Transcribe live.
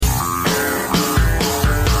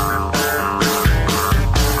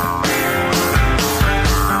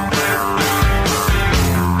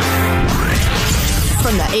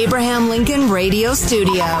radio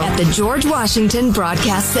studio at the George Washington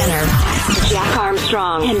Broadcast Center. Jack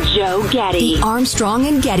Armstrong and Joe Getty. The Armstrong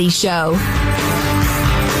and Getty Show.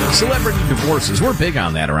 Celebrity divorces. We're big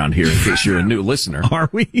on that around here, in case you're a new listener. Are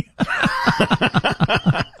we?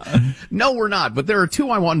 No, we're not, but there are two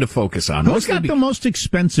I wanted to focus on. Who's got the most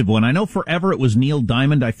expensive one? I know forever it was Neil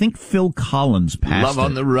Diamond. I think Phil Collins passed Love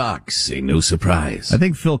on the Rocks, ain't no surprise. I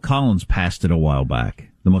think Phil Collins passed it a while back.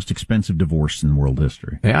 The most expensive divorce in world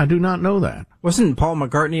history. Yeah, I do not know that. Wasn't Paul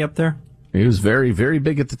McCartney up there? He was very, very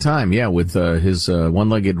big at the time, yeah, with his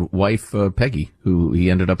one-legged wife, Peggy, who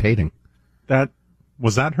he ended up hating.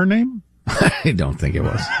 Was that her name? I don't think it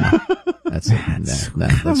was. No.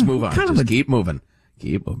 Let's move on. Just keep moving.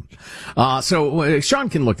 So Sean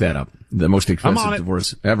can look that up. The most expensive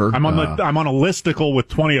divorce ever. I'm on a listicle with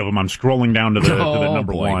 20 of them. I'm scrolling down to the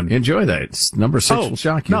number one. Enjoy that. It's number 6 will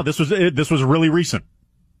shock you. No, this was really recent.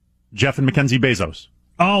 Jeff and Mackenzie Bezos.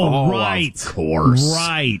 Oh, right. Of course.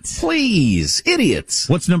 Right. Please, idiots.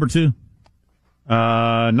 What's number 2?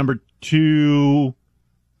 Number 2,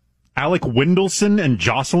 Alec Windelson and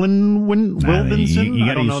Jocelyn Wildenson.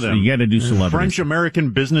 I don't know them. You got to do celebrities.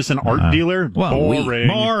 French-American business and art dealer.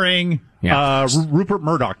 Boring. Yeah. Rupert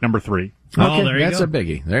Murdoch, number 3. Okay, there you that's go. a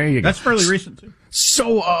biggie. There you go. That's fairly recent, too.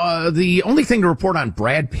 So, the only thing to report on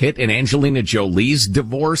Brad Pitt and Angelina Jolie's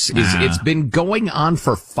divorce is it's been going on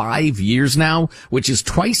for 5 years now, which is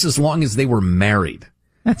twice as long as they were married.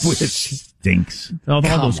 That stinks. All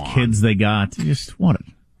those kids they got. You just want it.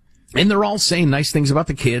 And they're all saying nice things about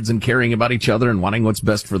the kids and caring about each other and wanting what's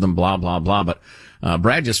best for them, blah, blah, blah. But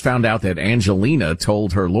Brad just found out that Angelina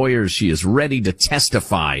told her lawyers she is ready to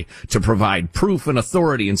testify to provide proof and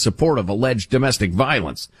authority in support of alleged domestic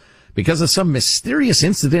violence because of some mysterious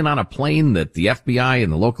incident on a plane that the FBI and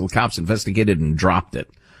the local cops investigated and dropped it.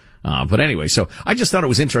 But anyway, so I just thought it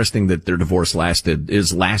was interesting that their divorce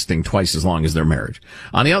is lasting twice as long as their marriage.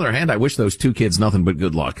 On the other hand, I wish those two kids nothing but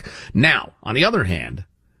good luck. Now, on the other hand,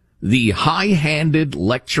 the high-handed,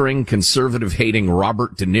 lecturing, conservative-hating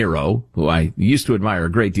Robert De Niro, who I used to admire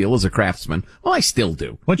a great deal as a craftsman, well, I still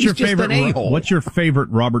do. What's your favorite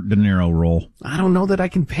Robert De Niro role? I don't know that I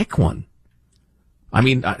can pick one. I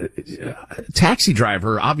mean, Taxi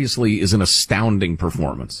Driver obviously is an astounding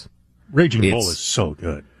performance. Raging Bull is so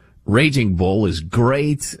good. Raging Bull is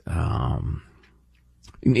great.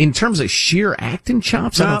 In terms of sheer acting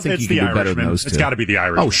chops, I don't think you can do better than those two. It's got to be The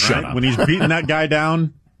Irishman. Oh, shut up. When he's beating that guy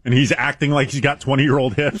down and he's acting like he's got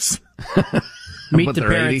 20-year-old hips. Meet the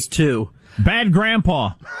Parents 2. Bad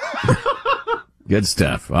Grandpa. Good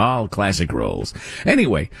stuff. All classic roles.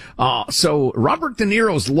 Anyway, so Robert De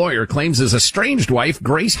Niro's lawyer claims his estranged wife,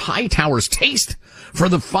 Grace Hightower's taste for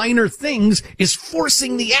the finer things is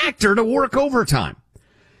forcing the actor to work overtime.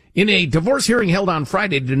 In a divorce hearing held on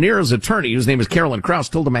Friday, De Niro's attorney, whose name is Carolyn Krauss,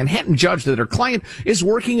 told a Manhattan judge that her client is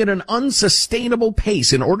working at an unsustainable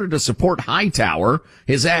pace in order to support Hightower,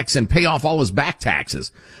 his ex, and pay off all his back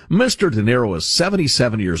taxes. Mr. De Niro is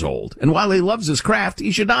 77 years old, and while he loves his craft,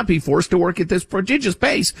 he should not be forced to work at this prodigious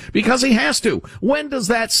pace because he has to. When does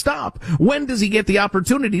that stop? When does he get the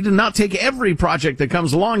opportunity to not take every project that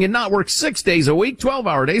comes along and not work 6 days a week,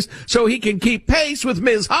 12-hour days, so he can keep pace with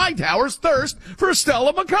Ms. Hightower's thirst for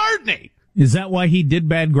Stella McCartney? Is that why he did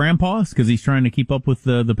Bad Grandpa? Because he's trying to keep up with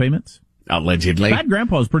the payments? Allegedly. Bad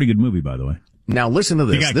Grandpa is a pretty good movie, by the way. Now listen to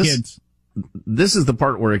this. You got kids. This is the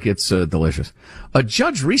part where it gets delicious. A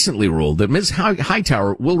judge recently ruled that Ms.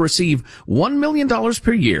 Hightower will receive $1 million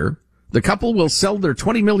per year. The couple will sell their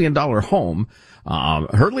 $20 million home.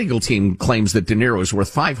 Her legal team claims that De Niro is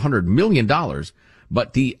worth $500 million,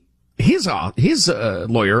 but his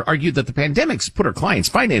lawyer argued that the pandemic's put her client's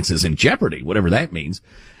finances in jeopardy, whatever that means,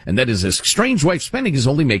 and that his estranged wife's spending is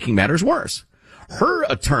only making matters worse. Her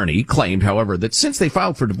attorney claimed, however, that since they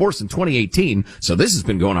filed for divorce in 2018, so this has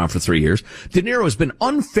been going on for 3 years, De Niro has been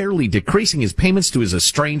unfairly decreasing his payments to his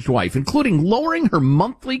estranged wife, including lowering her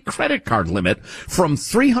monthly credit card limit from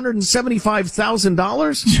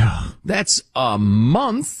 $375,000, that's a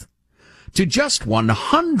month, to just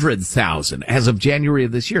 $100,000 as of January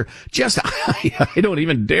of this year. I don't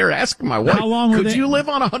even dare ask my wife. How long could you live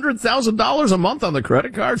on $100,000 a month on the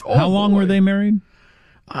credit cards? How long were they married?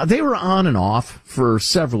 They were on and off for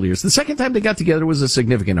several years. The second time they got together was a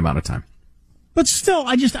significant amount of time. But still,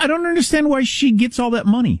 I don't understand why she gets all that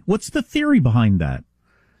money. What's the theory behind that?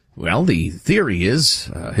 Well, the theory is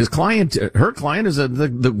her client is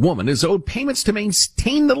the woman is owed payments to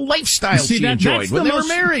maintain the lifestyle she enjoyed when they were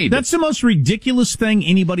married. That's the most ridiculous thing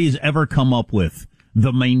anybody has ever come up with.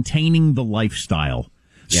 The maintaining the lifestyle.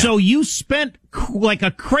 Yeah. So you spent like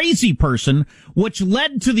a crazy person, which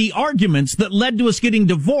led to the arguments that led to us getting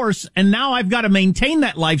divorced, and now I've got to maintain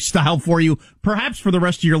that lifestyle for you, perhaps for the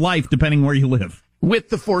rest of your life, depending where you live. With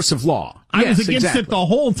the force of law. I was against it the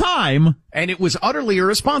whole time. And it was utterly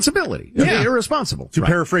irresponsibility. Yeah. Irresponsible. To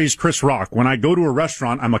paraphrase Chris Rock, when I go to a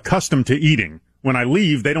restaurant, I'm accustomed to eating. When I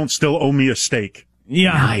leave, they don't still owe me a steak.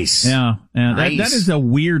 Yeah. Nice. Yeah. Nice. That is a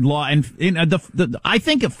weird law. And I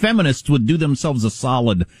think feminists would do themselves a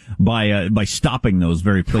solid by stopping those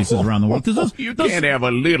very places around the world. Cause you can't have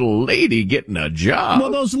a little lady getting a job.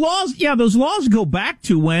 Well, those laws go back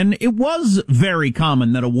to when it was very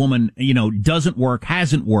common that a woman, doesn't work,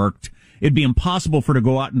 hasn't worked. It'd be impossible for her to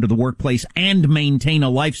go out into the workplace and maintain a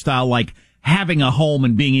lifestyle like having a home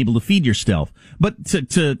and being able to feed yourself. But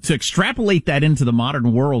to extrapolate that into the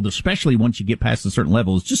modern world, especially once you get past a certain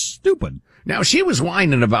level, is just stupid. Now, she was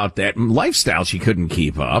whining about that lifestyle she couldn't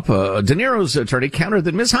keep up. De Niro's attorney countered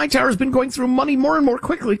that Ms. Hightower has been going through money more and more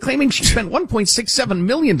quickly, claiming she spent $1.67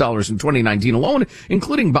 million in 2019 alone,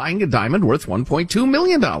 including buying a diamond worth $1.2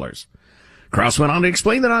 million. Krause went on to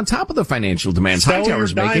explain that on top of the financial demands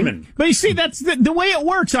Hightower's making. But you see, that's the way it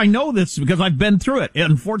works. I know this because I've been through it,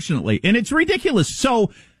 unfortunately. And it's ridiculous.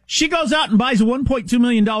 So she goes out and buys a $1.2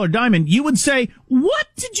 million diamond. You would say, what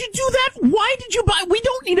did you do that? Why did you buy? We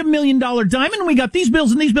don't need $1 million diamond. We got these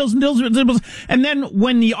bills and these bills and bills. And then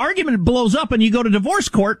when the argument blows up and you go to divorce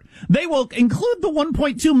court, they will include the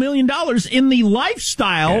 $1.2 million in the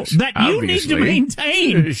lifestyle that you need to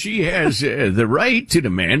maintain. She has the right to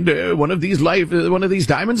demand one of these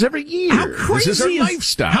diamonds every year. How crazy this is her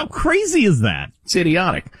lifestyle. How crazy is that? It's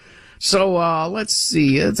idiotic. So, let's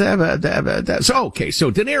see. So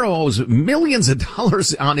De Niro owes millions of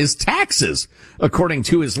dollars on his taxes, according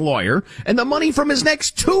to his lawyer, and the money from his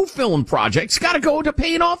next 2 film projects got to go to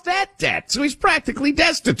paying off that debt. So he's practically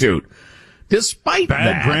destitute. Despite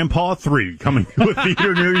Bad Grandpa 3 coming to a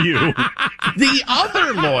theater near you. The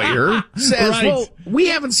other lawyer says, well, we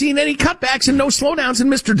haven't seen any cutbacks and no slowdowns in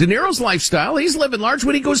Mr. De Niro's lifestyle. He's living large.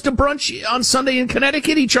 When he goes to brunch on Sunday in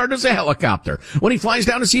Connecticut, he charters a helicopter. When he flies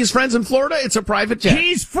down to see his friends in Florida, it's a private jet.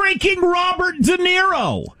 He's freaking Robert De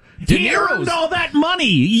Niro. He earned all that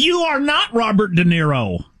money. You are not Robert De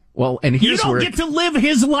Niro. Well, and here's where you don't get to live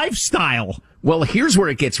his lifestyle. Well, here's where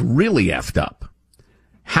it gets really effed up.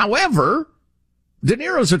 However, De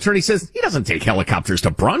Niro's attorney says he doesn't take helicopters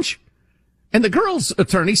to brunch. And the girl's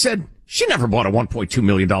attorney said she never bought a $1.2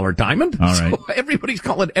 million diamond. All right. So everybody's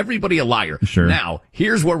calling everybody a liar. Sure. Now,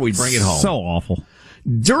 here's where we bring it home. So awful.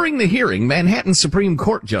 During the hearing, Manhattan Supreme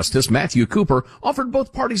Court Justice Matthew Cooper offered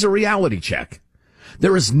both parties a reality check.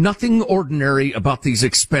 There is nothing ordinary about these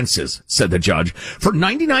expenses, said the judge. For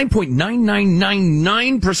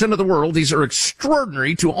 99.9999% of the world, these are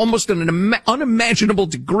extraordinary to almost an unimaginable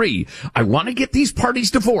degree. I want to get these parties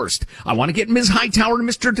divorced. I want to get Ms. Hightower and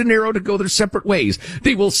Mr. De Niro to go their separate ways.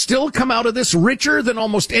 They will still come out of this richer than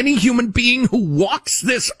almost any human being who walks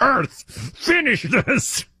this earth. Finish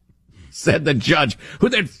this, said the judge, who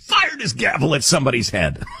then fired his gavel at somebody's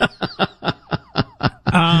head.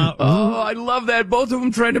 I love that. Both of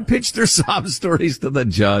them trying to pitch their sob stories to the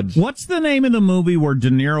judge. What's the name of the movie where De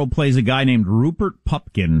Niro plays a guy named Rupert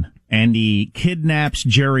Pupkin and he kidnaps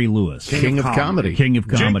Jerry Lewis? King of Comedy. King of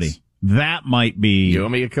Comedy. Jinx. That might be... You owe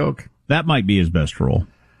me a Coke? That might be his best role.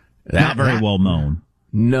 Not very well known.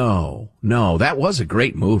 No, that was a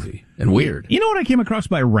great movie and weird. You know what I came across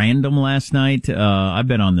by random last night? I've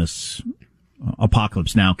been on this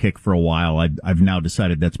Apocalypse Now kick for a while. I've now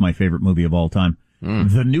decided that's my favorite movie of all time.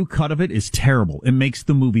 The new cut of it is terrible. It makes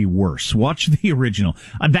the movie worse. Watch the original.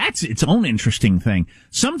 That's its own interesting thing.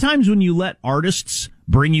 Sometimes when you let artists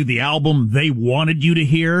bring you the album they wanted you to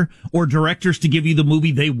hear, or directors to give you the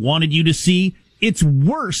movie they wanted you to see, it's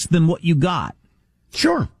worse than what you got.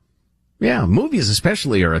 Sure. Yeah, movies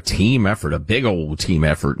especially are a team effort, a big old team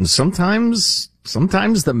effort, and sometimes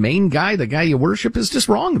the main guy, the guy you worship, is just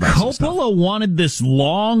wrong about some stuff. Coppola wanted this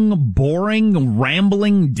long, boring,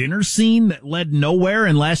 rambling dinner scene that led nowhere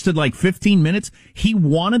and lasted like 15 minutes. He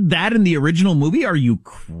wanted that in the original movie? Are you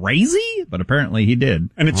crazy? But apparently he did.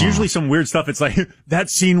 And it's usually some weird stuff. It's like, that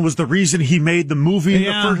scene was the reason he made the movie in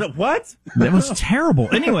the first... What? That was terrible.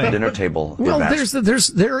 Anyway. Dinner table. Well,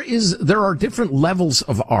 there are different levels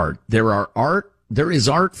of art. There is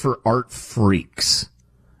art for art freaks.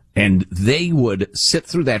 And they would sit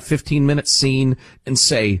through that 15-minute scene and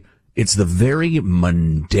say, it's the very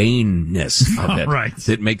mundaneness of it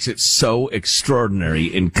that makes it so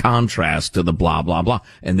extraordinary in contrast to the blah, blah, blah.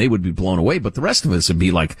 And they would be blown away. But the rest of us would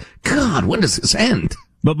be like, God, when does this end?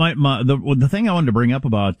 But the thing I wanted to bring up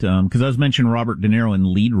about, cause I was mentioning Robert De Niro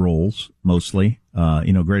in lead roles, mostly,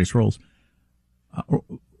 greatest roles.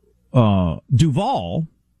 Duvall,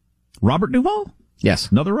 Robert Duvall?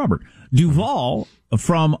 Yes. Another Robert. Duvall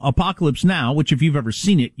from Apocalypse Now, which if you've ever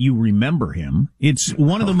seen it, you remember him. It's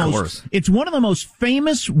one of the most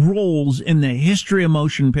famous roles in the history of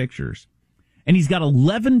motion pictures. And he's got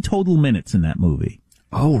 11 total minutes in that movie.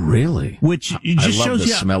 Oh, really? Which just I love shows the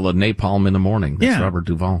smell of napalm in the morning. That's Robert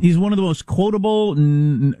Duvall. He's one of the most quotable,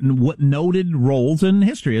 noted roles in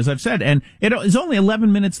history, as I've said. And it is only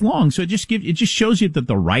 11 minutes long, so it just shows you that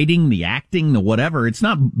the writing, the acting, the whatever, it's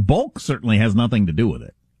not, bulk certainly has nothing to do with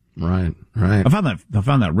it. Right. I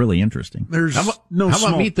found that really interesting. There's how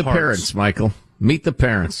about Meet the Parents, Michael? Meet the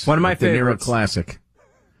Parents. One of my favorites. favorites. De Niro classic.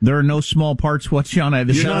 There are no small parts. What, Sean?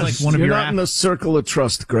 This sounds like one of your. You're not in the circle of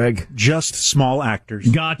trust, Greg. just small actors.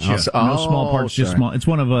 Gotcha. No small parts, just small. It's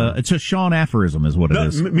it's a Sean aphorism, is what it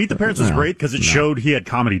is. Meet the Parents was great because it showed he had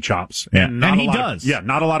comedy chops. Yeah. And he does.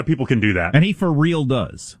 Not a lot of people can do that. And he for real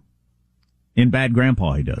does. In Bad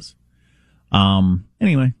Grandpa, he does.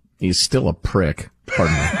 Anyway. He's still a prick.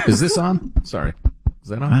 Pardon me. Is this on? Sorry. Is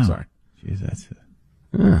that on? Wow. Sorry. Jeez, that's it.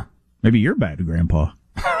 Yeah. Maybe you're Bad Grandpa.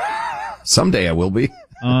 Someday I will be.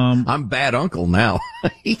 I'm bad uncle now.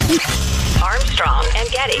 Armstrong and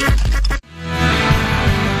Getty.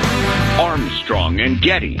 Armstrong and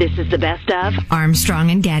Getty. This is the best of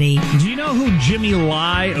Armstrong and Getty. Do you know who Jimmy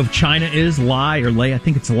Lai of China is? Lai or Lei? I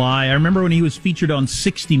think it's Lai. I remember when he was featured on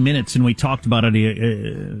 60 Minutes and we talked about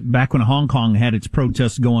it back when Hong Kong had its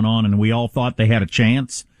protests going on and we all thought they had a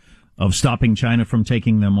chance of stopping China from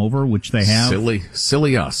taking them over, which they have.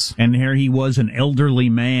 Silly us. And here he was, an elderly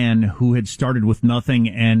man who had started with nothing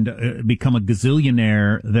and become a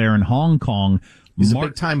gazillionaire there in Hong Kong. He's a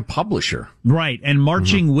big-time publisher. Right, and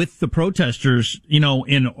marching with the protesters,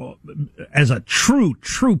 as a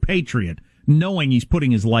true patriot, knowing he's putting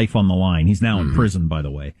his life on the line. He's now in prison, by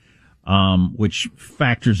the way, which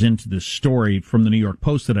factors into this story from the New York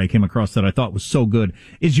Post that I came across that I thought was so good.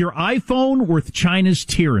 Is your iPhone worth China's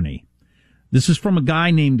tyranny? This is from a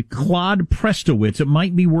guy named Claude Prestowitz. It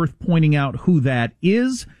might be worth pointing out who that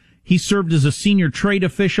is. He served as a senior trade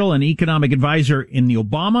official and economic advisor in the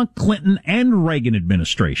Obama, Clinton, and Reagan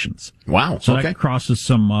administrations. Wow. So that crosses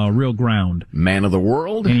some real ground. Man of the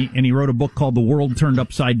world. And he wrote a book called The World Turned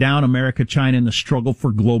Upside Down, America, China, and the Struggle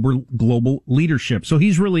for Global Leadership. So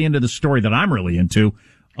he's really into the story that I'm really into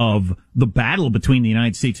of the battle between the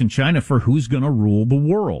United States and China for who's going to rule the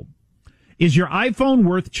world. Is your iPhone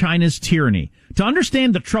worth China's tyranny? To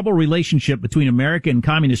understand the troubled relationship between America and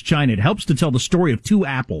communist China, it helps to tell the story of two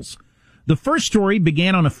apples. The first story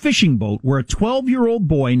began on a fishing boat where a 12-year-old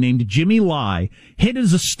boy named Jimmy Lai hid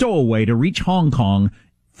as a stowaway to reach Hong Kong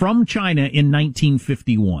from China in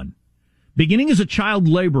 1951. Beginning as a child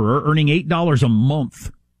laborer earning $8 a month.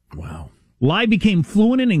 Wow. Lai became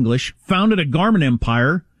fluent in English, founded a garment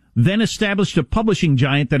empire, then established a publishing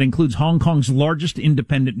giant that includes Hong Kong's largest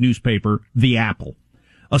independent newspaper, The Apple.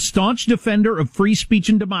 A staunch defender of free speech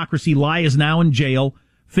and democracy, Lai is now in jail,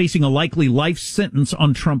 facing a likely life sentence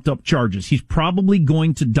on trumped-up charges. He's probably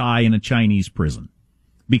going to die in a Chinese prison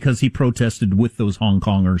because he protested with those Hong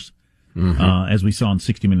Kongers, as we saw in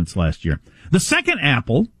 60 Minutes last year. The second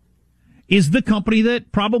Apple is the company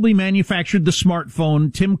that probably manufactured the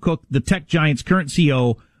smartphone Tim Cook, the tech giant's current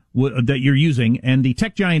CEO, that you're using, and the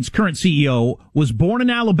tech giant's current CEO was born in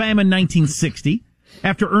Alabama in 1960.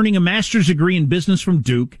 After earning a master's degree in business from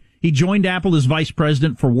Duke, he joined Apple as vice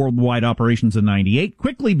president for worldwide operations in 98,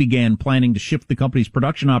 quickly began planning to shift the company's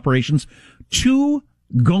production operations to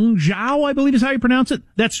Guangzhou, I believe is how you pronounce it.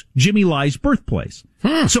 That's Jimmy Lai's birthplace.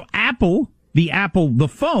 So Apple, the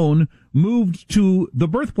phone, moved to the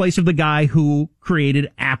birthplace of the guy who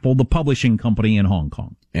created Apple, the publishing company in Hong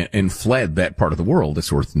Kong. And fled that part of the world, it's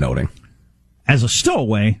worth noting. As a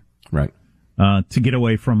stowaway. Right. To get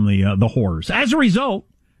away from the horrors. As a result,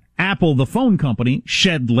 Apple, the phone company,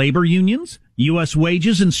 shed labor unions, U.S.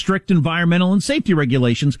 wages, and strict environmental and safety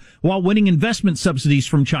regulations while winning investment subsidies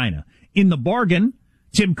from China. In the bargain,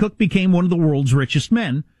 Tim Cook became one of the world's richest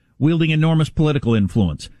men, wielding enormous political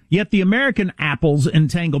influence. Yet the American Apple's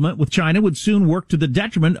entanglement with China would soon work to the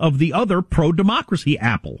detriment of the other pro-democracy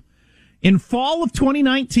Apple. In fall of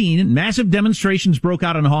 2019, massive demonstrations broke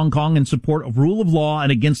out in Hong Kong in support of rule of law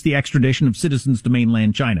and against the extradition of citizens to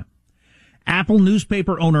mainland China. Apple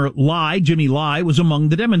newspaper owner Lai, Jimmy Lai, was among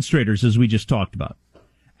the demonstrators, as we just talked about.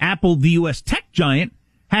 Apple, the U.S. tech giant,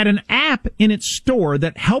 had an app in its store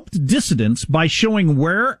that helped dissidents by showing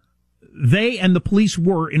where they and the police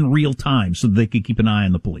were in real time so that they could keep an eye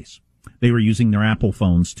on the police. They were using their Apple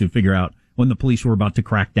phones to figure out when the police were about to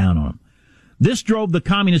crack down on them. This drove the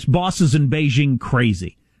communist bosses in Beijing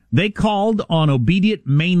crazy. They called on obedient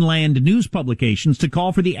mainland news publications to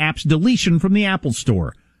call for the app's deletion from the Apple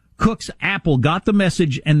Store. Cook's Apple got the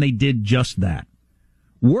message, and they did just that.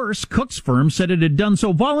 Worse, Cook's firm said it had done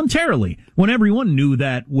so voluntarily, when everyone knew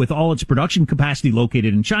that, with all its production capacity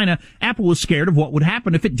located in China, Apple was scared of what would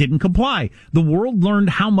happen if it didn't comply. The world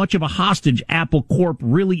learned how much of a hostage Apple Corp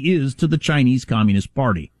really is to the Chinese Communist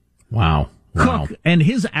Party. Wow. Cook and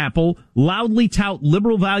his Apple loudly tout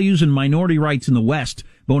liberal values and minority rights in the West,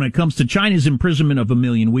 but when it comes to China's imprisonment of 1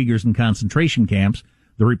 million Uyghurs in concentration camps,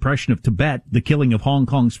 the repression of Tibet, the killing of Hong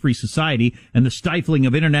Kong's free society, and the stifling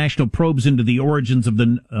of international probes into the origins of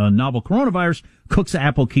the novel coronavirus, Cook's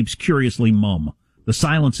Apple keeps curiously mum. The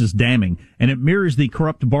silence is damning, and it mirrors the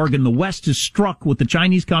corrupt bargain the West has struck with the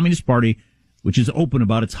Chinese Communist Party, which is open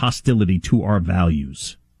about its hostility to our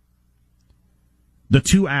values. The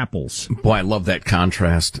two apples. Boy, I love that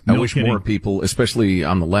contrast. No I wish kidding. more people, especially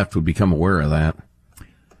on the left, would become aware of that.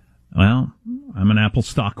 Well, I'm an Apple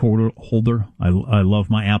stockholder. I love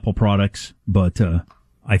my Apple products, but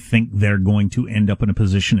I think they're going to end up in a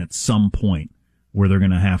position at some point where they're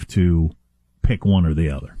going to have to pick one or the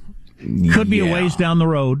other. Could be a ways down the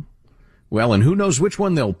road. Well, and who knows which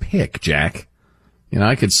one they'll pick, Jack. You know,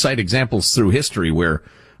 I could cite examples through history where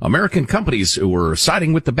American companies were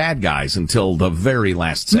siding with the bad guys until the very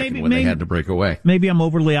last second when they had to break away. Maybe I'm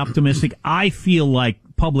overly optimistic. I feel like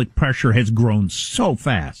public pressure has grown so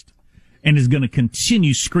fast and is going to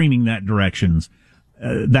continue screaming that direction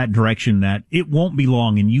that it won't be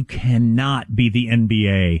long, and you cannot be the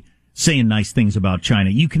NBA saying nice things about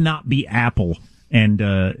China. You cannot be Apple and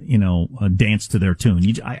dance to their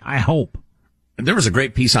tune. I hope. There was a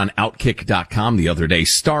great piece on Outkick.com the other day.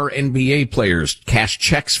 Star NBA players cash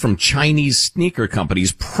checks from Chinese sneaker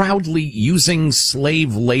companies proudly using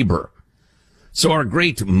slave labor. So our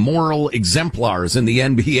great moral exemplars in the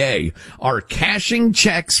NBA are cashing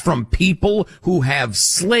checks from people who have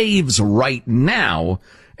slaves right now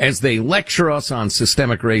as they lecture us on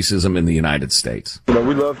systemic racism in the United States. You know,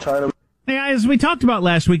 we love China. Hey, as we talked about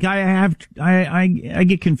last week, I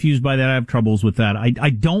get confused by that. I have troubles with that. I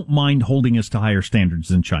don't mind holding us to higher standards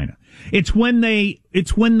than China. It's when they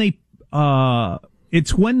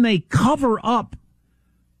cover up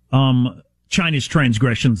China's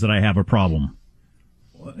transgressions that I have a problem.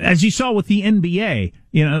 As you saw with the NBA,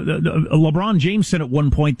 LeBron James said at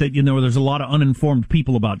one point that there's a lot of uninformed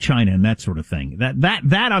people about China and that sort of thing. That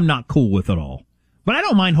I'm not cool with at all. But I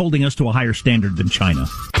don't mind holding us to a higher standard than China.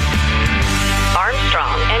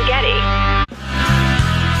 Armstrong and Getty.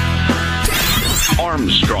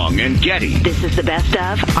 Armstrong and Getty. This is the best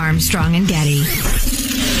of Armstrong and Getty.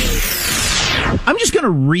 I'm just going to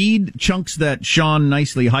read chunks that Sean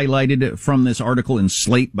nicely highlighted from this article in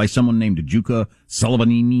Slate by someone named Juka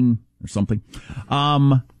Sullivaninin or something,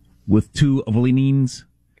 with two Avalinines,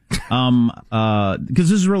 because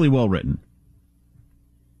this is really well written.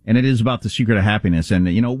 And it is about the secret of happiness. And,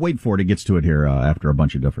 wait for it. It gets to it here after a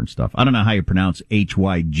bunch of different stuff. I don't know how you pronounce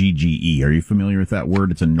Hygge. Are you familiar with that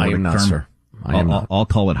word? It's a Nordic term. I am not, sir. I'll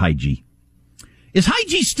call it Hygge. Is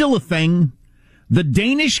Hygge still a thing? The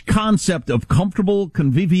Danish concept of comfortable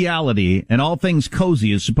conviviality and all things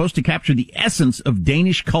cozy is supposed to capture the essence of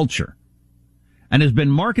Danish culture and has been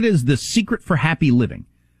marketed as the secret for happy living.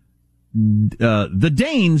 The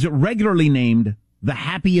Danes regularly named the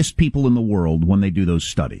happiest people in the world when they do those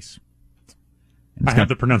studies. I have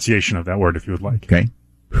the pronunciation of that word if you would like. Okay.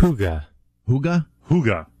 Hygge. Hygge?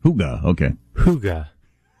 Hygge. Hygge, okay. Hygge.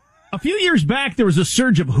 A few years back, there was a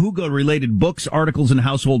surge of hygge-related books, articles, and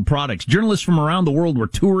household products. Journalists from around the world were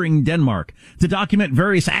touring Denmark to document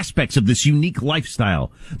various aspects of this unique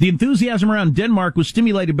lifestyle. The enthusiasm around Denmark was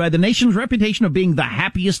stimulated by the nation's reputation of being the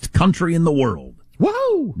happiest country in the world.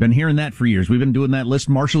 Whoa! Been hearing that for years. We've been doing that list.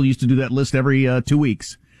 Marshall used to do that list every 2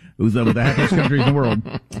 weeks. It was the happiest countries in the world.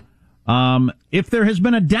 If there has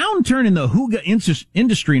been a downturn in the hygge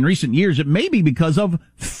industry in recent years, it may be because of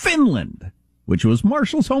Finland, which was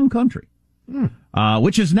Marshall's home country,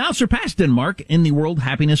 which has now surpassed Denmark in the World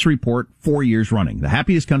Happiness Report 4 years running. The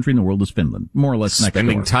happiest country in the world is Finland, more or less next door.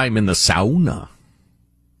 Spending time in the sauna.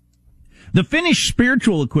 The Finnish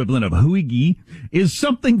spiritual equivalent of hygge is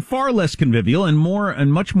something far less convivial and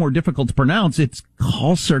much more difficult to pronounce. It's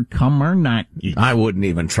Kalsarkammarnaki. I wouldn't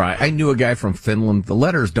even try. I knew a guy from Finland. The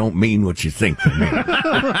letters don't mean what you think they mean.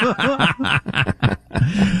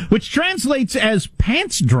 Which translates as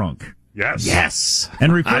pants drunk. Yes. Yes.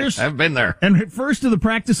 And refers I've been there. And refers to the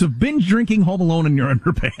practice of binge drinking home alone in your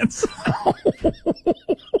underpants.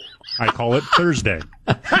 I call it Thursday.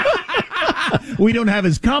 We don't have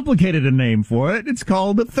as complicated a name for it. It's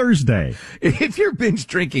called Thursday. If you're binge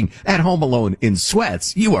drinking at home alone in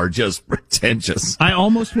sweats, you are just pretentious. I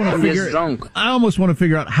almost want to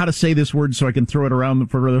figure out how to say this word so I can throw it around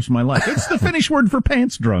for the rest of my life. It's the Finnish word for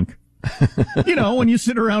pants drunk. You know, when you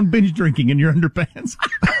sit around binge drinking in your underpants.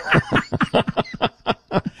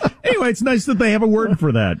 Anyway, it's nice that they have a word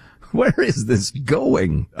for that. Where is this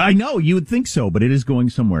going? I know, you would think so, but it is going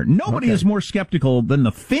somewhere. Nobody is more skeptical than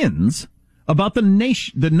the Finns about the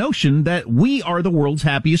notion that we are the world's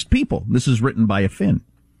happiest people. This is written by a Finn.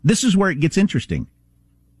 This is where it gets interesting.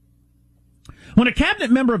 When a cabinet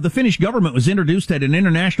member of the Finnish government was introduced at an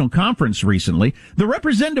international conference recently, the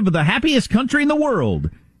representative of the happiest country in the world,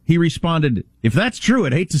 he responded, "If that's true,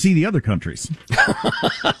 I'd hate to see the other countries."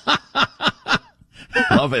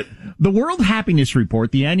 Love it. The World Happiness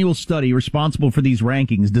Report, the annual study responsible for these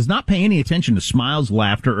rankings, does not pay any attention to smiles,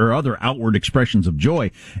 laughter, or other outward expressions of joy.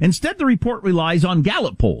 Instead, the report relies on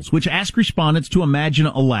Gallup polls, which ask respondents to imagine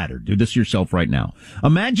a ladder. Do this yourself right now.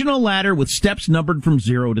 Imagine a ladder with steps numbered from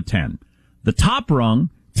 0 to 10. The top rung,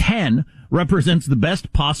 10, represents the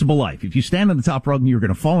best possible life. If you stand on the top rung, you're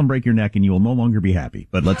going to fall and break your neck, and you will no longer be happy.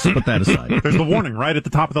 But let's put that aside. There's the warning right at the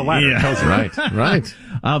top of the ladder. Yeah. Right.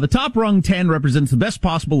 The top rung 10 represents the best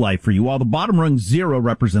possible life for you, while the bottom rung 0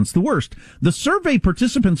 represents the worst. The survey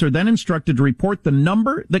participants are then instructed to report the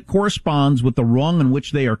number that corresponds with the rung on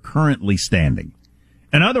which they are currently standing.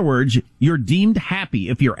 In other words, you're deemed happy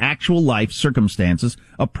if your actual life circumstances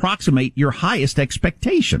approximate your highest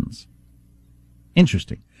expectations.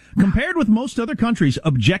 Interesting. Compared with most other countries,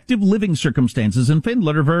 objective living circumstances in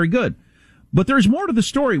Finland are very good. But there's more to the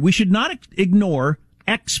story. We should not ignore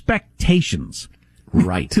expectations.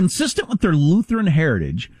 Right. Consistent with their Lutheran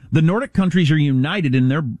heritage, the Nordic countries are united in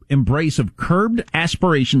their embrace of curbed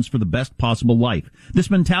aspirations for the best possible life.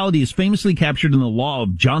 This mentality is famously captured in the law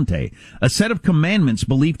of Jante, a set of commandments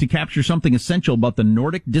believed to capture something essential about the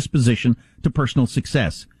Nordic disposition to personal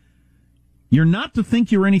success. You're not to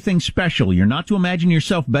think you're anything special. You're not to imagine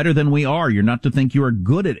yourself better than we are. You're not to think you are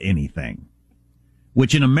good at anything,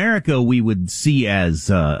 which in America we would see as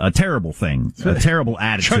a terrible thing, a terrible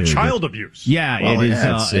attitude. Child abuse. Yeah, well, it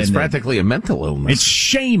is. It's practically a mental illness. It's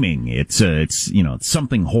shaming. It's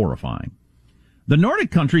something horrifying. The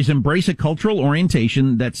Nordic countries embrace a cultural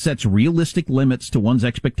orientation that sets realistic limits to one's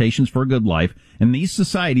expectations for a good life. In these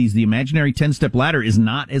societies, the imaginary 10-step ladder is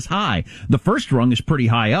not as high. The first rung is pretty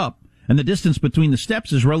high up, and the distance between the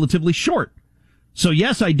steps is relatively short. So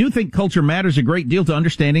yes, I do think culture matters a great deal to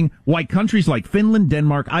understanding why countries like Finland,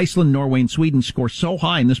 Denmark, Iceland, Norway, and Sweden score so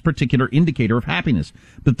high in this particular indicator of happiness.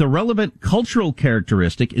 But the relevant cultural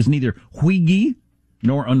characteristic is neither huigi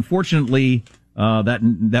nor, unfortunately,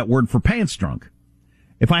 that word for pants drunk.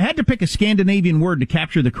 If I had to pick a Scandinavian word to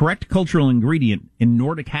capture the correct cultural ingredient in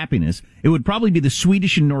Nordic happiness, it would probably be the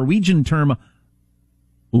Swedish and Norwegian term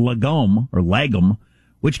lagom,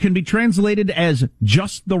 which can be translated as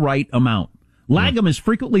just the right amount. Lagom is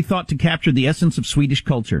frequently thought to capture the essence of Swedish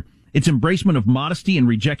culture, its embracement of modesty and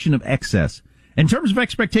rejection of excess. In terms of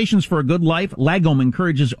expectations for a good life, lagom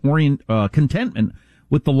encourages contentment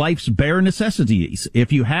with the life's bare necessities.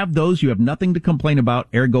 If you have those, you have nothing to complain about,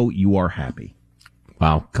 ergo you are happy.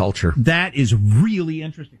 Wow, culture. That is really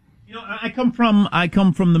interesting. You know, I come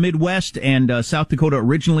from the Midwest and South Dakota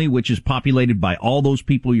originally, which is populated by all those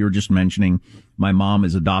people you were just mentioning. My mom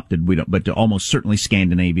is adopted, but almost certainly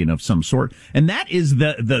Scandinavian of some sort. And that is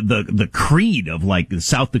the creed of like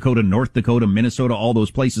South Dakota, North Dakota, Minnesota, all those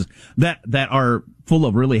places that are full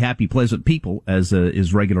of really happy, pleasant people, as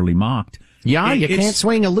is regularly mocked. Yeah, you can't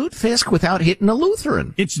swing a lutefisk without hitting a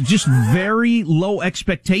Lutheran. It's just very low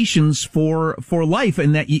expectations for life,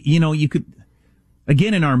 and that you could.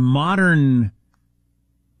 Again, in our modern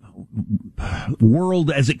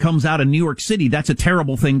world as it comes out of New York City, that's a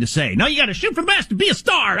terrible thing to say. No, you got to shoot for the best and be a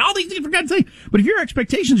star. All these things, for God's sake. But if your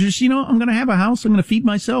expectations are just, I'm going to have a house, I'm going to feed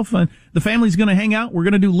myself, and the family's going to hang out, we're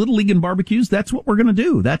going to do Little League and barbecues, that's what we're going to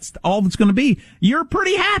do. That's all that's going to be. You're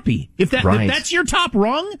pretty happy. If that's your top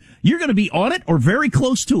rung, you're going to be on it or very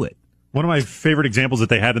close to it. One of my favorite examples that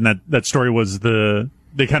they had in that story was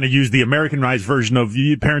they kind of used the Americanized version of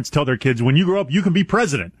parents tell their kids, when you grow up, you can be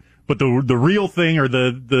president. But the real thing, or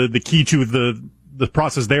the key to the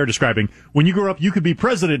process they're describing, when you grow up, you could be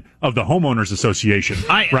president of the homeowners association,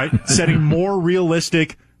 right? Setting more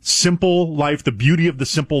realistic, simple life, the beauty of the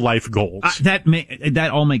simple life goals. That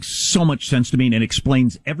all makes so much sense to me, and it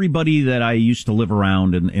explains everybody that I used to live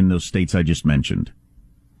around in those states I just mentioned.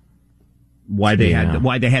 Why they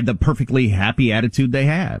had the perfectly happy attitude they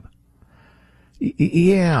have.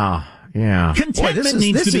 Yeah. Yeah. Contentment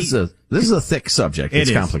this is a thick subject.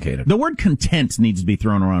 It's complicated. The word content needs to be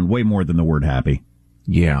thrown around way more than the word happy.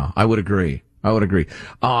 Yeah, I would agree.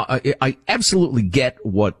 I absolutely get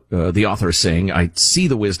what the author is saying. I see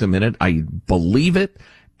the wisdom in it. I believe it.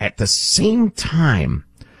 At the same time,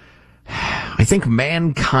 I think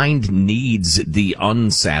mankind needs the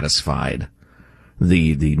unsatisfied,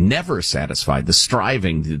 the never satisfied, the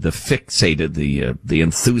striving, the fixated, the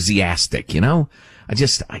enthusiastic, you know? I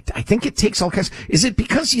think it takes all kinds. Is it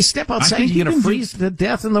because you step outside, you're going to freeze to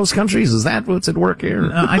death in those countries? Is that what's at work here?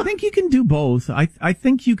 I think you can do both. I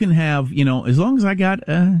think you can have, as long as I got,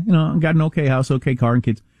 got an okay house, okay car and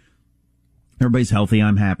kids. Everybody's healthy.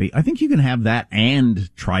 I'm happy. I think you can have that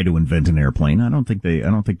and try to invent an airplane. I don't think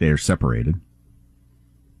they are separated.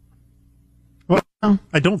 Well,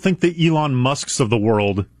 I don't think the Elon Musks of the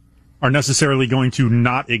world are necessarily going to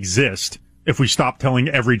not exist if we stop telling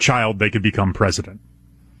every child they could become president.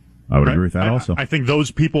 I would agree with that also. I think those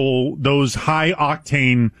people, those high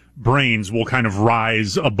octane brains will kind of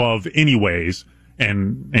rise above anyways.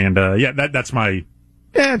 That's my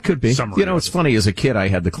Yeah, it could be. summary. It's funny. As a kid, I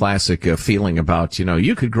had the classic feeling about,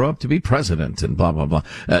 you could grow up to be president and blah, blah, blah.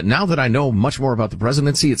 Now that I know much more about the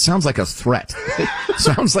presidency, it sounds like a threat. It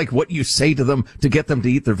sounds like what you say to them to get them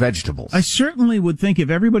to eat their vegetables. I certainly would think if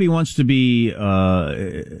everybody wants to be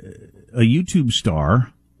a YouTube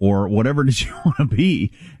star or whatever it is you want to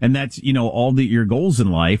be, and that's, all your goals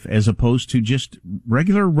in life, as opposed to just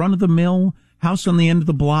regular run-of-the-mill house on the end of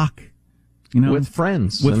the block, with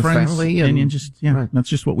friends, with friends, family, and right. That's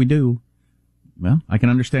just what we do. Well, I can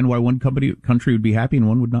understand why one country would be happy and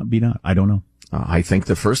one would not be not. I don't know. I think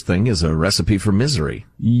the first thing is a recipe for misery.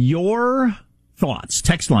 Your thoughts.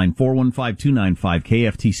 Text line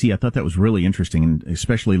 415-295-KFTC. I thought that was really interesting, and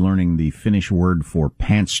especially learning the Finnish word for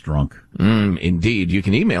pants drunk. Indeed. You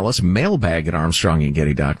can email us,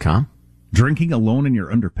 mailbag@armstrongandgetty.com. Drinking alone in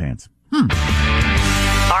your underpants.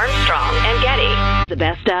 Armstrong and Getty. The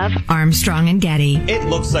best of Armstrong and Getty. It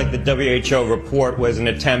looks like the WHO report was an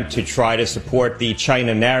attempt to try to support the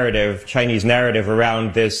Chinese narrative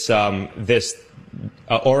around this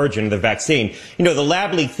origin of the vaccine. The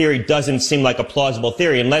lab leak theory doesn't seem like a plausible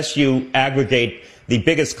theory unless you aggregate the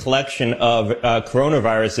biggest collection of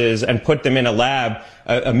coronaviruses and put them in a lab,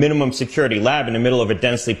 a minimum security lab in the middle of a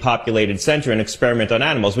densely populated center and experiment on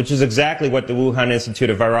animals, which is exactly what the Wuhan Institute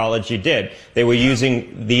of Virology did. They were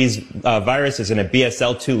using these viruses in a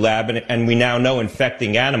BSL-2 lab and we now know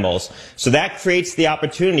infecting animals. So that creates the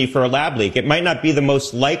opportunity for a lab leak. It might not be the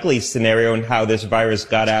most likely scenario in how this virus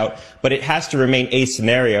got out, but it has to remain a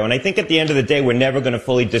scenario. And I think at the end of the day, we're never going to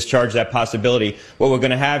fully discharge that possibility. What we're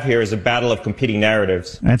going to have here is a battle of competing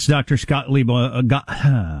narratives. That's Dr. Scott Lieb.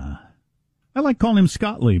 I like calling him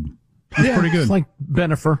Scott Lieb. That's pretty good. It's like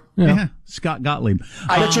Benifer. Yeah, Scott Gottlieb.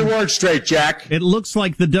 Get your words straight, Jack. It looks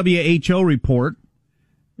like the WHO report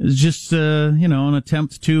is just, an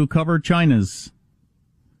attempt to cover China's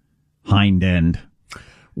hind end.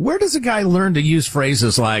 Where does a guy learn to use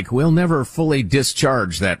phrases like, we'll never fully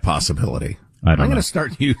discharge that possibility? I'm going to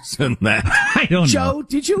start using that. I don't know. Joe,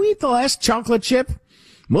 did you eat the last chocolate chip?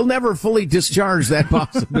 We'll never fully discharge that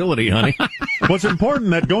possibility, honey. What's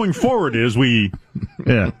important that going forward is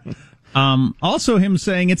Yeah. Also him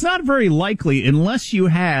saying it's not very likely unless you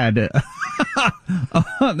had,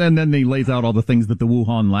 and then he lays out all the things that the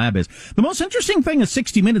Wuhan lab is. The most interesting thing of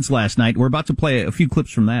 60 Minutes last night, we're about to play a few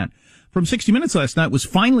clips from that, from 60 Minutes last night, was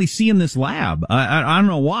finally seeing this lab. I don't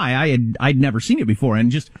know why. I'd never seen it before, and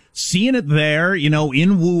just seeing it there, in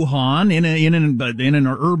Wuhan, in an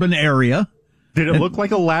urban area. Did it look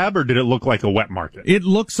like a lab or did it look like a wet market? It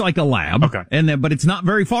looks like a lab. Okay. But it's not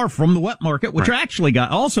very far from the wet market, which I actually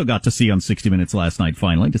also got to see on 60 Minutes last night,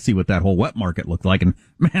 finally, to see what that whole wet market looked like. And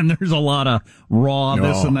man, there's a lot of raw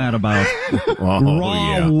this and that about.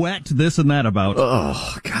 Wet this and that about.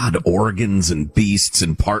 Oh, God, organs and beasts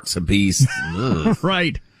and parts of beasts.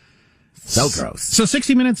 Right. So gross. So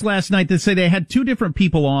 60 Minutes last night, they say they had two different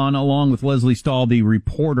people on, along with Leslie Stahl, the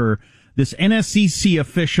reporter, this NSCC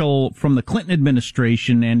official from the Clinton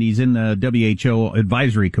administration, and he's in the WHO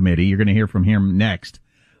advisory committee. You're going to hear from him next.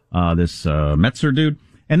 This Metzer dude.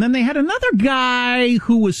 And then they had another guy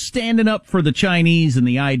who was standing up for the Chinese and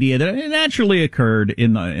the idea that it naturally occurred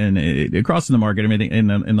across the market, everything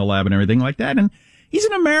in the lab and everything like that. And he's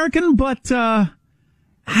an American, but I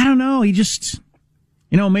don't know. He just,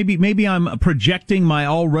 maybe I'm projecting my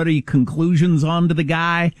already conclusions onto the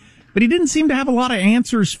guy. But he didn't seem to have a lot of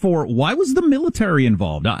answers for why was the military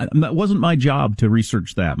involved. That wasn't my job to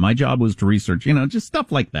research that. My job was to research, just stuff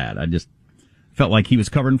like that. I just felt like he was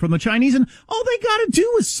covering from the Chinese, and all they got to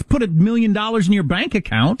do is put $1 million in your bank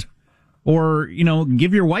account. or,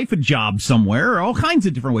 give your wife a job somewhere, or all kinds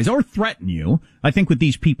of different ways, or threaten you. I think with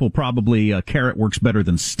these people, probably carrot works better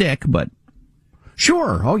than stick, but.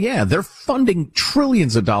 Sure. Oh, yeah. They're funding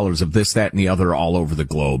trillions of dollars of this, that, and the other all over the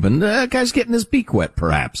globe. And that guy's getting his beak wet,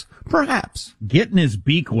 perhaps. Perhaps. Getting his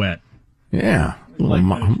beak wet. Yeah.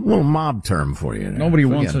 Little mob term for you. Nobody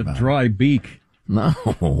wants a dry beak. No.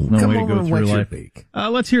 No way to go through life.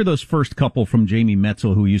 Let's hear those first couple from Jamie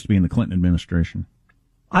Metzel, who used to be in the Clinton administration.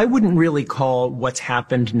 I wouldn't really call what's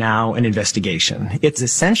happened now an investigation. It's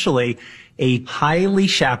essentially a highly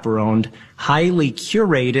chaperoned, highly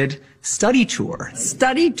curated study tour.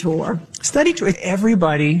 Study tour.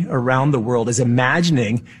 Everybody around the world is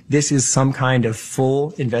imagining this is some kind of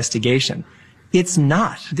full investigation. It's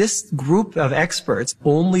not. This group of experts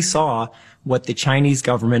only saw what the Chinese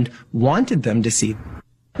government wanted them to see.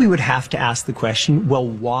 We would have to ask the question, well,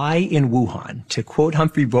 why in Wuhan? To quote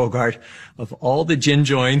Humphrey Bogart, of all the gin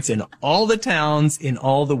joints in all the towns in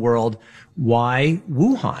all the world, why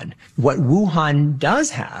Wuhan? What Wuhan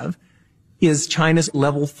does have is China's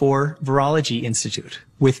level 4 virology institute,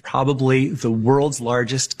 with probably the world's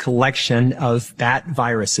largest collection of bat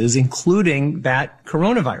viruses, including bat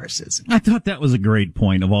coronaviruses. I thought that was a great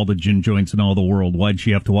point. Of all the gin joints in all the world, why'd she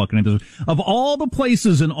have to walk into this? Of all the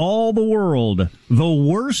places in all the world, the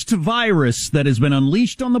worst virus that has been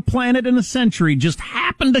unleashed on the planet in a century just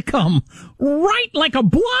happened to come right like a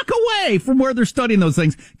block away from where they're studying those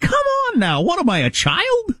things. Come on now. What am I, a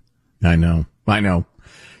child? I know.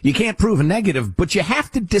 You can't prove a negative, but you have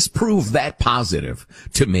to disprove that positive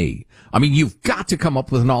to me. I mean, you've got to come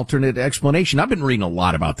up with an alternate explanation. I've been reading a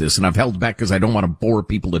lot about this, and I've held back because I don't want to bore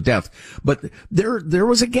people to death. But there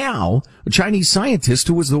was a gal, a Chinese scientist,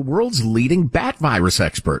 who was the world's leading bat virus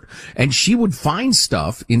expert. And she would find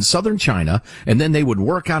stuff in southern China, and then they would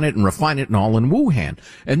work on it and refine it and all in Wuhan.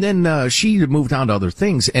 And then she moved on to other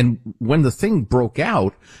things. And when the thing broke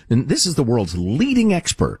out, and this is the world's leading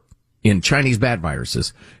expert in Chinese bat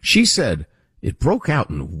viruses, she said, it broke out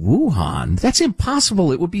in Wuhan. That's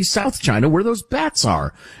impossible. It would be South China where those bats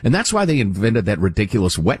are. And that's why they invented that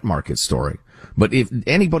ridiculous wet market story. But if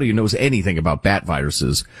anybody who knows anything about bat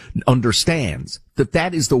viruses understands that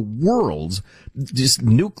that is the world's just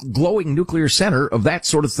glowing nuclear center of that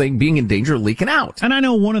sort of thing being in danger of leaking out. And I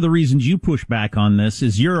know one of the reasons you push back on this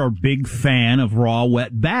is you're a big fan of raw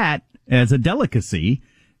wet bat as a delicacy,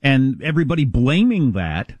 and everybody blaming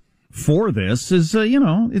that for this is,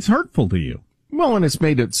 it's hurtful to you. Well, and it's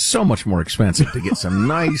made it so much more expensive to get some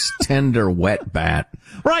nice, tender, wet bat.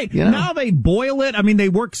 Right. Now they boil it. I mean, they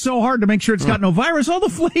work so hard to make sure it's got no virus. All the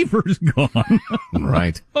flavor's gone.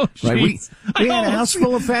 Right. Oh, right. We had a house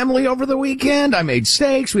full of family over the weekend. I made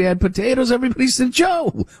steaks. We had potatoes. Everybody said,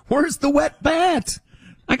 Joe, where's the wet bat?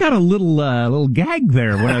 I got a little gag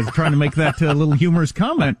there when I was trying to make that little humorous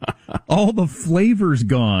comment. All the flavor's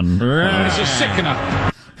gone. This is sickener.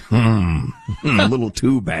 A little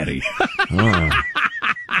too batty.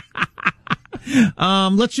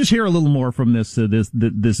 Let's just hear a little more from this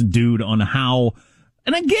dude on how.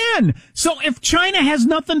 And again, so if China has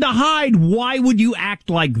nothing to hide, why would you act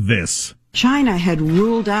like this? China had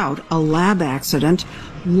ruled out a lab accident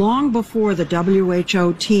long before the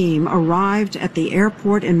WHO team arrived at the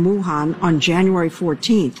airport in Wuhan on January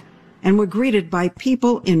 14th and were greeted by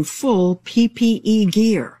people in full PPE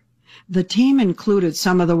gear. The team included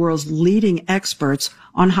some of the world's leading experts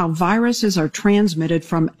on how viruses are transmitted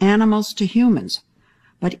from animals to humans.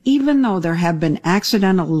 But even though there have been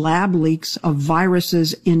accidental lab leaks of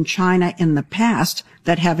viruses in China in the past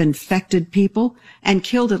that have infected people and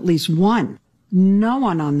killed at least one, no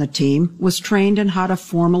one on the team was trained in how to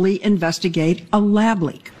formally investigate a lab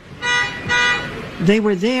leak. They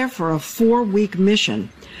were there for a 4-week mission,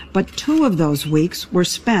 but 2 of those weeks were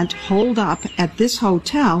spent holed up at this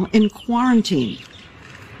hotel in quarantine.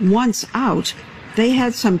 Once out, they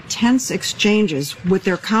had some tense exchanges with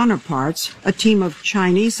their counterparts, a team of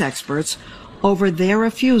Chinese experts, over their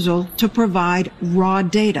refusal to provide raw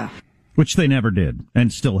data. Which they never did,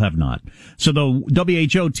 and still have not. So the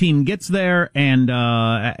WHO team gets there, and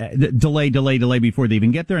delay before they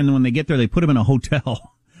even get there, and then when they get there, they put them in a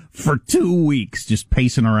hotel for 2 weeks, just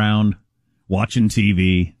pacing around, watching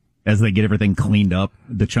TV, as they get everything cleaned up.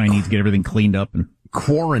 The Chinese get everything cleaned up and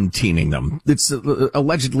quarantining them. It's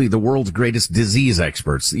allegedly the world's greatest disease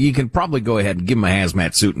experts. You can probably go ahead and give them a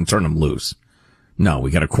hazmat suit and turn them loose. No,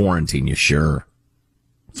 we got to quarantine you, sure.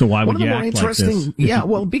 So why would you act like this? Yeah,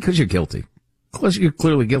 well, because you're guilty. Because you're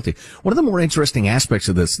clearly guilty. One of the more interesting aspects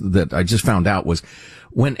of this that I just found out was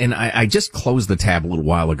I just closed the tab a little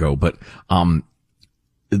while ago, but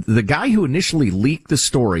the guy who initially leaked the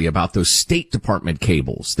story about those State Department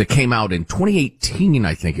cables that came out in 2018,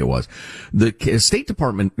 I think it was, the State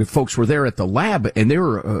Department folks were there at the lab and they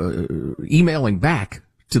were emailing back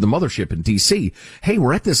to the mothership in D.C. Hey,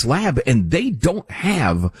 we're at this lab and they don't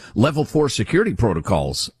have level 4 security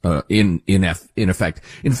protocols in effect.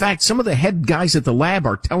 In fact, some of the head guys at the lab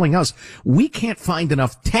are telling us we can't find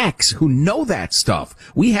enough techs who know that stuff.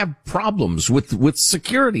 We have problems with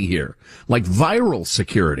security here, like viral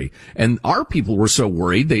security. And our people were so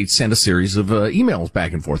worried they sent a series of emails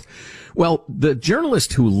back and forth. Well, the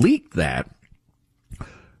journalist who leaked that,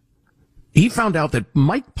 he found out that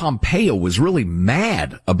Mike Pompeo was really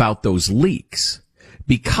mad about those leaks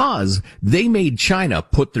because they made China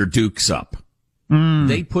put their dukes up.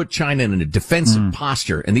 They put China in a defensive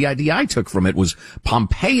posture. And the idea I took from it was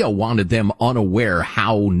Pompeo wanted them unaware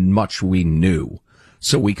how much we knew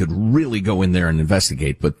so we could really go in there and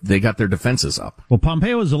investigate. But they got their defenses up. Well,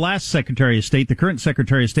 Pompeo is the last Secretary of State. The current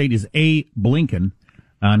Secretary of State is A. Blinken.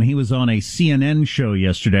 And he was on a CNN show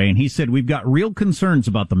yesterday, and he said, we've got real concerns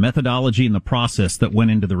about the methodology and the process that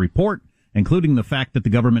went into the report, including the fact that the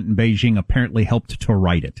government in Beijing apparently helped to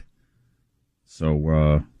write it.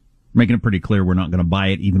 So, making it pretty clear we're not going to buy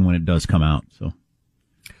it even when it does come out. So,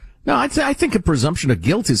 no, I think a presumption of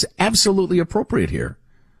guilt is absolutely appropriate here.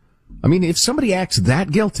 I mean, if somebody acts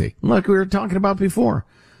that guilty, like we were talking about before,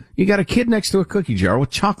 you got a kid next to a cookie jar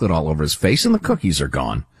with chocolate all over his face, and the cookies are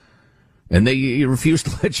gone. And they refuse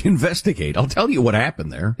to let you investigate. I'll tell you what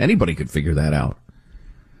happened there. Anybody could figure that out.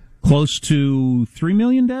 Close to 3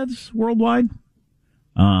 million deaths worldwide.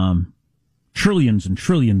 Trillions and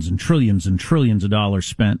trillions and trillions and trillions of dollars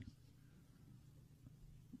spent.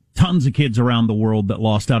 Tons of kids around the world that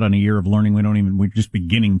lost out on a year of learning. We're just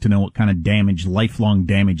beginning to know what kind of damage, lifelong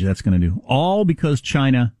damage that's going to do. All because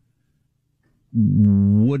China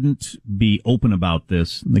wouldn't be open about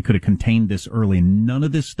this. They could have contained this early. None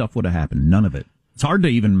of this stuff would have happened. None of it. It's hard to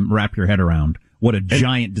even wrap your head around what a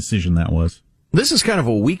giant decision that was. This is kind of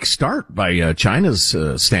a weak start by China's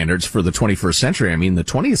standards for the 21st century. I mean, the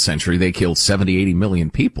 20th century, they killed 70, 80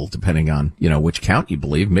 million people, depending on, which count you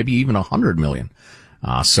believe, maybe even 100 million.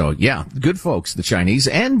 So yeah, good folks, the Chinese,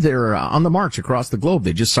 and they're on the march across the globe.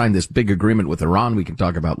 They just signed this big agreement with Iran we can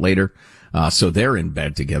talk about later. So they're in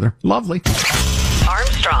bed together. Lovely.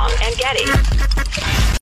 Armstrong and Getty.